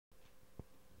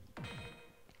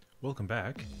Welcome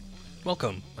back.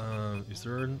 Welcome. Is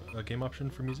there a game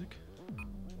option for music?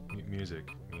 Music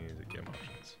game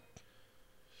options.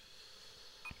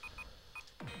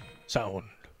 Sound.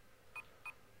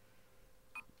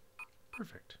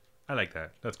 Perfect. I like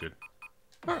that. That's good.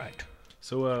 All right.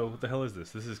 So, what the hell is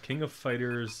this? This is King of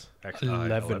Fighters XI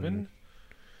 11. 11.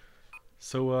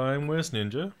 So, I'm West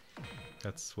Ninja.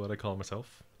 That's what I call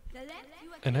myself.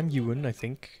 And I'm Ewan, I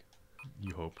think.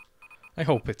 You hope. I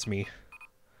hope it's me.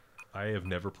 I have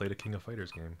never played a King of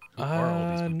Fighters game. Who are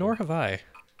all these people? Nor have I.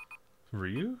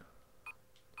 Ryu?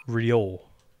 Ryo.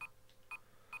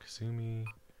 Kasumi?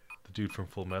 The dude from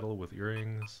Full Metal with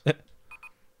earrings?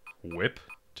 Whip?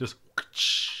 Just...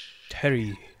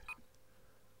 Terry.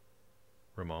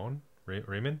 Ramon?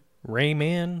 Raymond?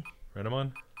 Rayman.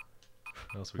 Renamon?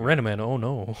 What else we got? Renaman, oh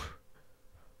no.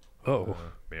 Oh.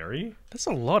 Mary? That's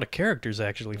a lot of characters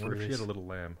actually What for if she this. had a little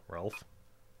lamb? Ralph?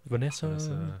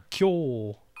 Vanessa.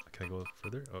 Kyo. Can I go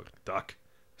further? Oh, Duck.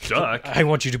 Duck? I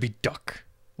want you to be Duck.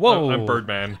 Whoa. I'm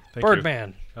Birdman. Thank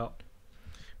Birdman. you. Oh.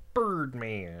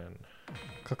 Birdman.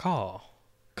 Caw.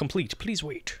 Complete. Please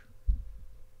wait.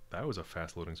 That was a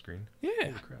fast loading screen. Yeah.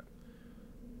 Holy crap.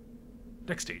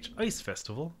 Next stage, Ice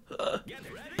Festival.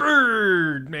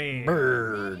 Birdman.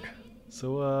 Bird.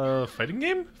 So, fighting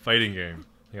game? Fighting game.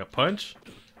 You got punch,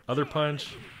 other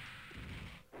punch,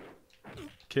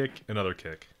 kick, another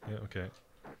kick. Yeah, okay.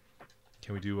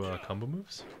 Can we do combo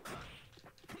moves?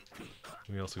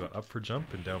 We also got up for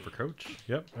jump and down for crouch.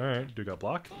 Yep, alright. Do we got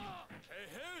block?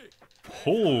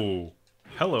 Oh!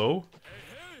 Hello!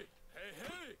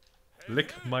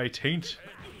 Lick my taint.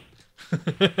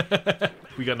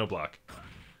 We got no block.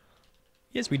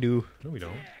 Yes, we do. No, we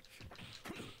don't.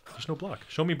 There's no block.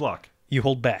 Show me block. You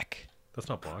hold back. That's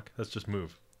not block. That's just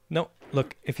move. No,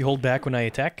 look, if you hold back when I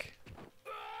attack,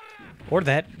 or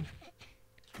that,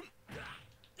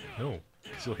 No,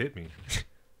 because you'll hit me.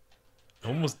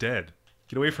 I'm almost dead.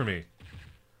 Get away from me.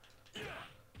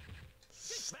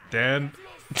 Stand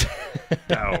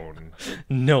down.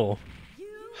 no.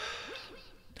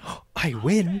 I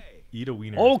win. Eat a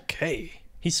wiener. Okay.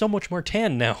 He's so much more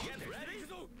tan now.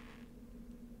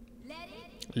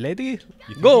 Lady,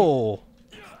 go!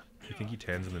 You think he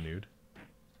tans in the nude?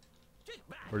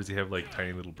 Or does he have like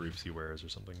tiny little briefs he wears or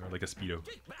something? Or like a Speedo?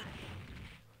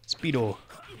 Speedo.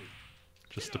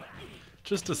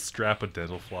 Just a strap of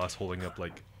dental floss holding up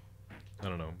like, I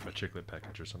don't know, a chiclet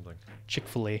package or something.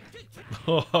 Chick-fil-A.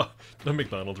 The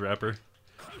McDonald's wrapper.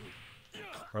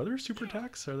 Are there super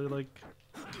attacks? Are there like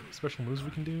special moves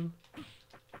we can do?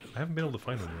 I haven't been able to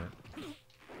find one yet.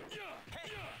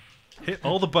 Hit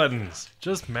all the buttons.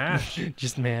 Just mash.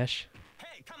 Just mash.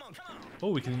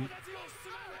 Oh, we can...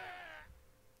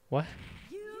 What?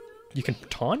 You can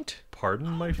taunt? Pardon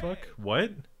my fuck?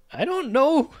 What? I don't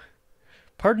know.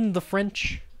 Pardon the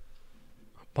French.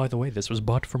 By the way, this was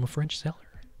bought from a French seller.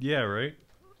 Yeah, right?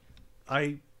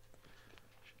 I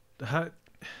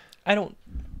don't...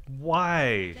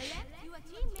 Why?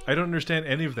 I don't understand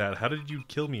any of that. How did you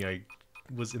kill me? I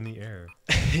was in the air.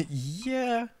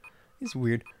 Yeah. It's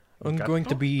weird. I'm Got going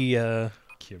to be,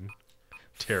 Kim.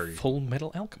 Terry. Full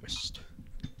Metal Alchemist.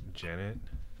 Janet.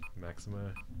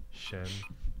 Maxima. Shen.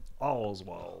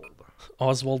 Oswald.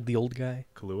 Oswald the old guy.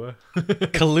 Kahlua.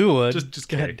 Kahlua. Just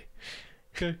God.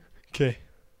 Okay. Okay.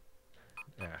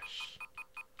 Ash.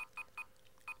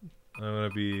 I'm gonna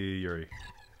be Yuri.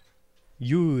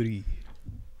 Yuri.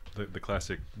 The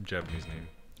classic Japanese name.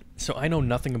 So I know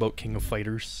nothing about King of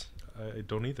Fighters. I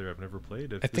don't either. I've never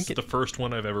played it. I think This is the first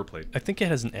one I've ever played. I think it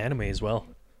has an anime as well.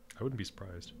 I wouldn't be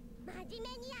surprised.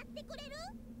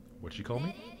 What'd you call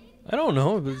me? I don't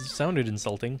know. It sounded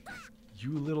insulting.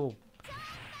 You little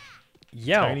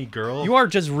Yeah. tiny girl. You are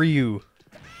just Ryu.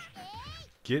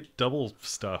 Get double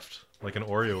stuffed. Like an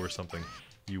Oreo or something.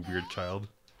 You weird child.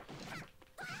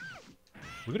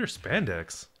 Look at her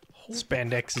spandex.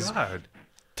 Spandex is God.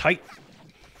 tight.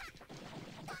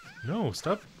 No,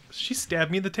 stop. She stabbed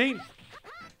me in the taint.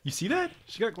 You see that?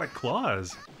 She got like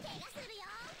claws.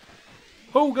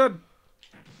 Oh god.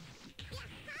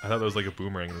 I thought that was like a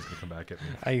boomerang that was gonna come back at me.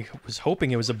 I was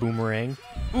hoping it was a boomerang.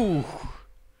 Ooh.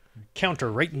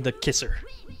 Counter right in the kisser.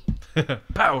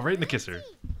 Pow! Right in the kisser.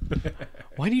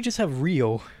 Why do you just have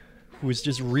Rio, who is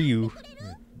just Ryu?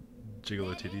 Jiggle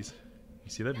the titties.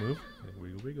 You see that move?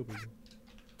 Wiggle, wiggle, wiggle.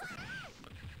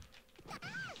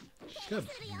 She's got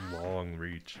long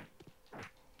reach.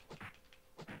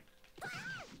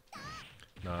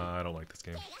 Nah, I don't like this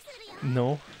game.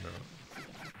 No.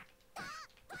 No.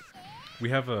 We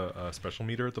have a special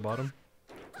meter at the bottom.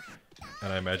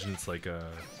 And I imagine it's like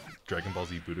a Dragon Ball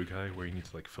Z Budokai where you need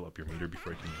to like fill up your meter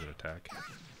before you can use an attack.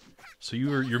 So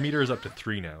your meter is up to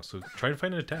 3 now. So try and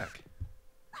find an attack.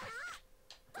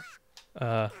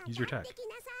 Use your attack.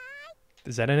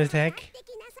 Is that an attack?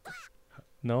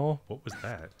 No. What was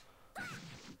that?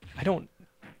 I don't...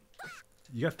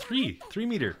 You got 3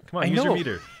 meter. Come on, I use know. your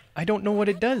meter. I don't know what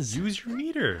it does. Use your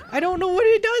meter. I don't know what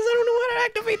it does. I don't know how to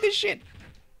activate this shit.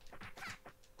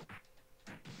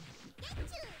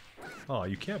 Oh,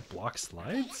 you can't block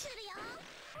slides?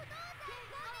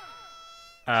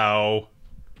 Ow.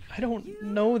 I don't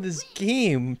know this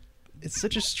game. It's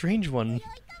such a strange one.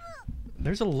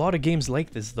 There's a lot of games like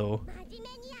this, though.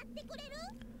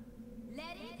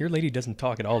 Your lady doesn't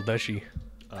talk at all, does she?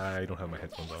 I don't have my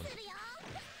headphones on.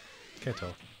 Can't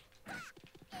tell.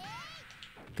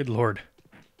 Good lord.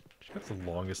 She has the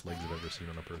longest legs I've ever seen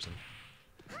on a person.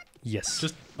 Yes.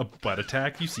 Just a butt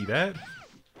attack, you see that?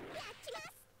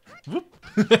 Whoop.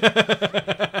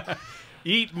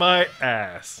 Eat my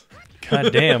ass.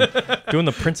 God damn. Doing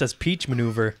the Princess Peach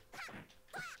maneuver.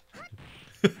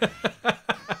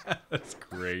 That's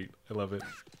great. I love it.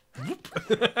 Whoop.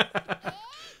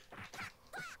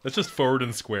 That's just forward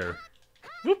and square.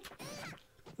 Whoop.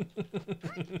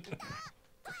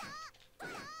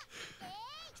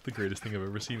 It's the greatest thing I've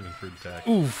ever seen in a fruit attack.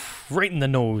 Oof. Right in the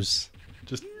nose.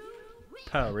 Just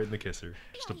pow, right in the kisser.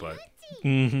 Just a butt.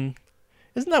 Mm-hmm.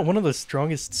 Isn't that one of the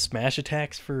strongest smash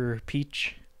attacks for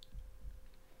Peach?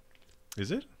 Is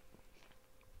it?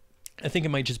 I think it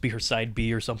might just be her side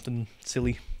B or something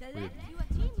silly. I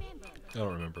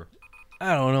don't remember.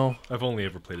 I don't know. I've only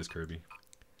ever played as Kirby.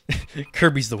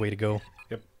 Kirby's the way to go.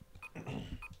 Yep.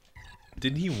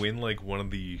 Didn't he win like one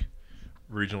of the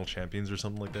regional champions or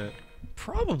something like that?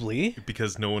 Probably.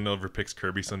 Because no one ever picks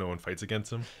Kirby, so no one fights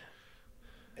against him.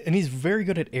 And he's very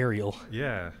good at aerial.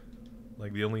 Yeah.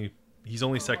 Like he's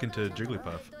only second to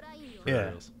Jigglypuff. for Yeah.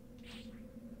 aerials.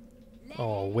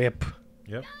 Oh, whip.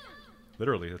 Yep.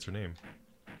 Literally, that's her name.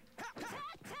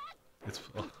 It's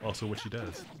also what she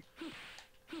does.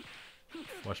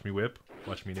 Watch me whip.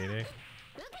 Watch me nay-nay.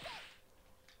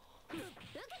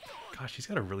 Gosh, she's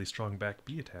got a really strong back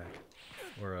B attack.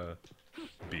 Or a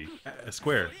B. A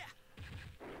square.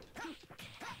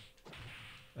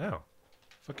 Ow.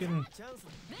 Fucking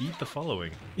eat the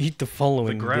following. Eat the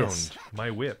following. The ground. This.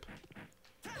 My whip.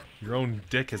 Your own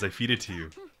dick as I feed it to you.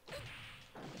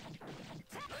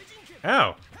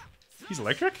 Ow! He's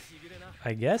electric?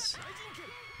 I guess.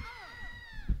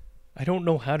 I don't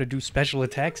know how to do special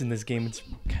attacks in this game. It's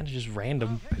kind of just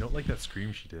random. I don't like that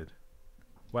scream she did.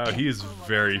 Wow, he is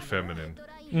very feminine.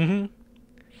 Mm-hmm.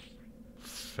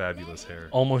 Fabulous hair.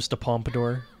 Almost a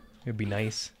pompadour. It'd be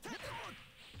nice.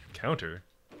 Counter?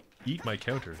 Eat my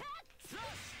counter.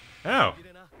 Ow!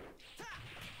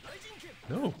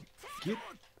 No! Get...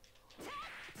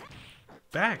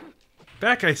 Back!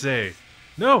 Back, I say!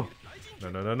 No! No,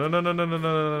 no, no, no, no, no, no, no, no,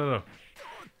 no, no.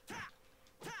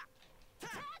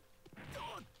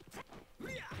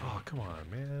 Oh, come on,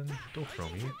 man. Don't throw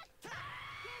me.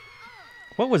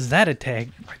 What was that attack?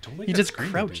 I don't like He that just scream,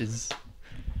 crouches. dude.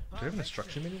 Do I have an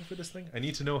instruction manual for this thing? I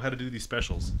need to know how to do these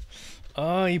specials.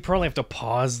 You probably have to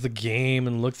pause the game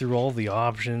and look through all the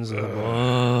options. And,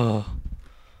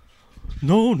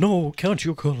 no, no, can't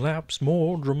you collapse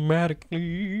more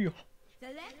dramatically?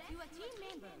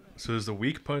 So there's a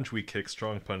weak punch, weak kick,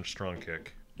 strong punch, strong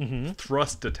kick. Mm-hmm.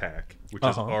 Thrust attack, which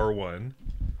is R1.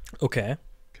 Okay.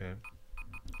 Okay.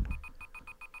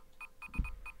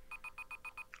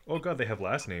 Oh god, they have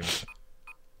last names.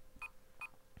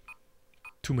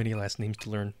 Too many last names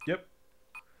to learn. Yep.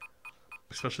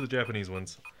 Especially the Japanese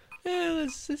ones. Yeah,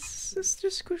 let's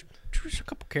just go choose a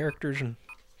couple characters and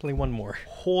play one more.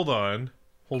 Hold on.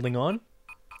 Holding on?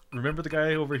 Remember the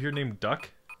guy over here named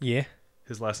Duck? Yeah.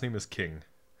 His last name is King.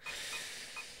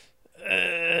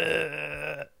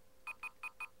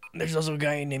 There's also a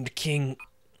guy named King.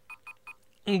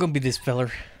 I'm gonna be this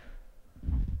feller.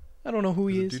 I don't know who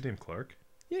he Is is. a dude named Clark?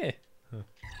 Yeah. Huh.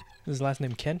 His last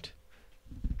name Kent.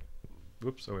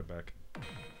 Whoops, I went back.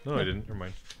 No, I didn't. Never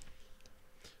mind.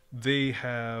 They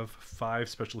have 5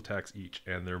 special attacks each,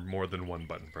 and they're more than one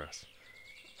button press.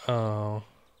 Oh.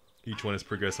 Each one is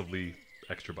progressively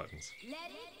extra buttons.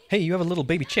 Hey, you have a little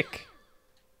baby chick.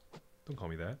 Don't call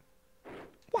me that.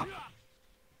 What?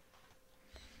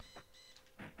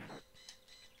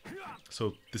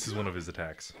 So this is one of his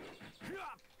attacks.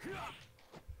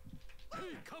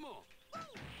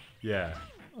 Yeah.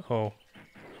 Oh.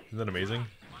 Isn't that amazing?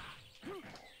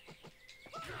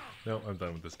 No, I'm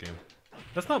done with this game.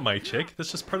 That's not my chick.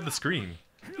 That's just part of the screen.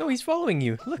 No, he's following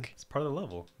you. Look. It's part of the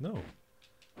level. No.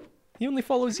 He only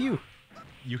follows you.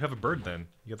 You have a bird then.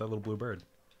 You got that little blue bird.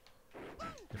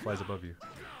 It flies above you.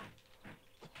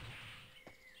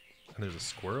 And there's a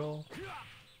squirrel.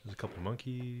 There's a couple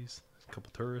monkeys, a couple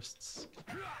tourists.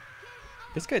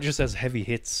 This guy just has heavy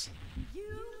hits.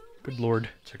 Good lord.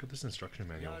 Check out this instruction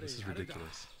manual. This is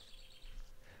ridiculous.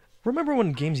 Remember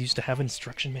when games used to have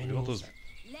instruction Look manuals?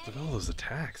 at all those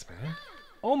attacks, man.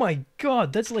 Oh my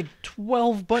god, that's like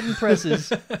 12 button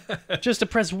presses just to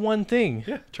press one thing.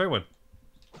 Yeah, try one.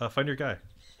 Find your guy.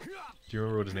 Do you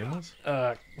remember what his name was?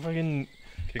 Fucking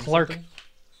King Clark.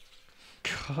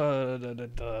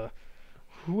 something?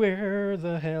 Where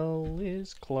the hell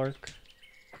is Clark?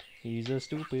 He's a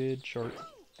stupid shark.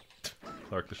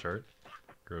 Clark the Shark.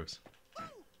 Gross.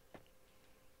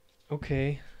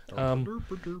 Okay.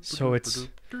 So it's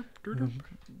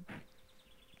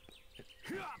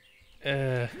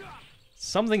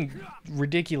something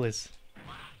ridiculous.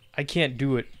 I can't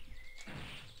do it.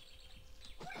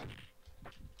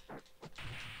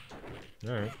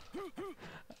 Alright.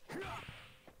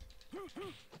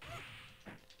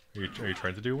 Are you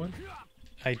trying to do one?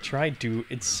 I tried to.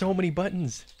 It's so many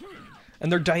buttons.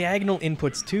 And they're diagonal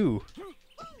inputs too.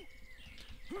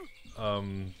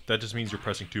 That just means you're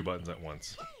pressing two buttons at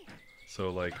once. So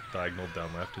like diagonal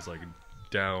down left is like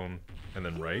down and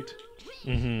then right,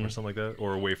 or something like that,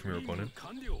 or away from your opponent.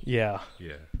 Yeah.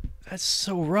 Yeah. That's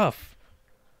so rough.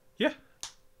 Yeah.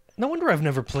 No wonder I've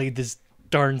never played this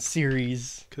darn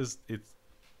series. Because it's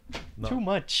not Too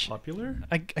much. popular.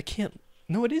 I can't.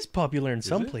 No, it is popular in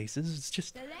some it? places. It's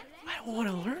just I don't want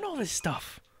to learn all this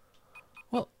stuff.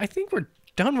 Well, I think we're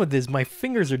done with this. My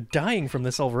fingers are dying from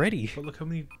this already. But look how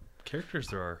many characters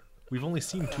there are. We've only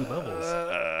seen 2 levels.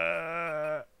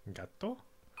 Gato?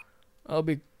 I'll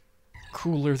be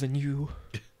cooler than you.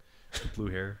 Blue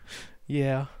hair.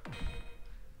 Yeah.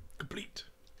 Complete.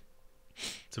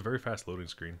 It's a very fast loading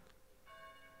screen.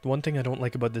 The one thing I don't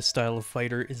like about this style of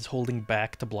fighter is holding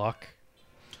back to block.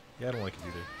 Yeah, I don't like it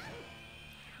either.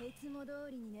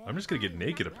 I'm just gonna get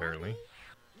naked, apparently.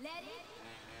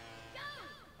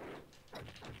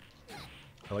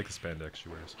 I like the spandex she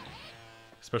wears.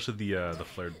 Especially the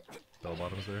flared bell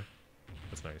bottoms there.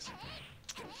 That's nice.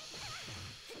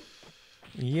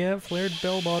 Yeah, flared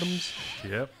bell bottoms.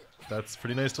 Yep, that's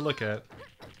pretty nice to look at.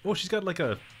 Oh, she's got like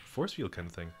a force field kind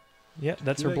of thing. Yeah,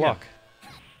 that's Do her that block.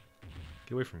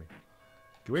 Get away from me.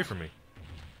 Get away from me.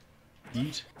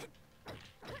 Eat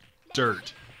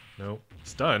dirt. No,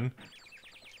 stun.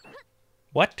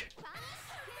 What?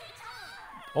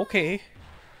 Okay.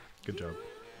 Good job.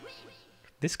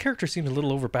 This character seemed a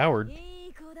little overpowered.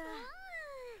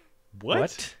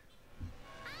 What?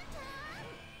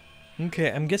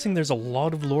 Okay, I'm guessing there's a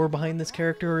lot of lore behind this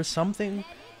character or something.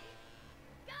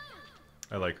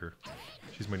 I like her.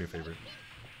 She's my new favorite.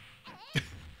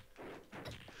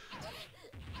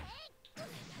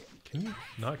 Can you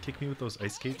not kick me with those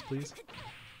ice skates, please?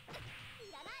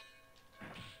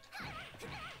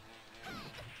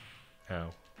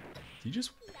 Ow. Did you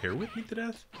just hair whip me to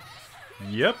death?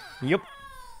 Yep. Yep.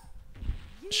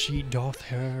 She doth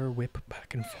hair whip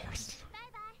back and forth.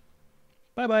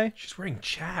 Bye-bye. She's wearing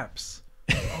chaps.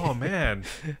 Oh, man.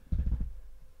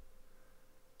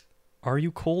 Are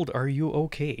you cold? Are you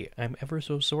okay? I'm ever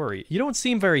so sorry. You don't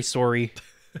seem very sorry.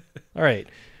 All right.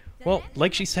 Well,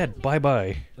 like she said,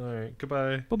 bye-bye. All right.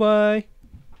 Goodbye. Bye-bye.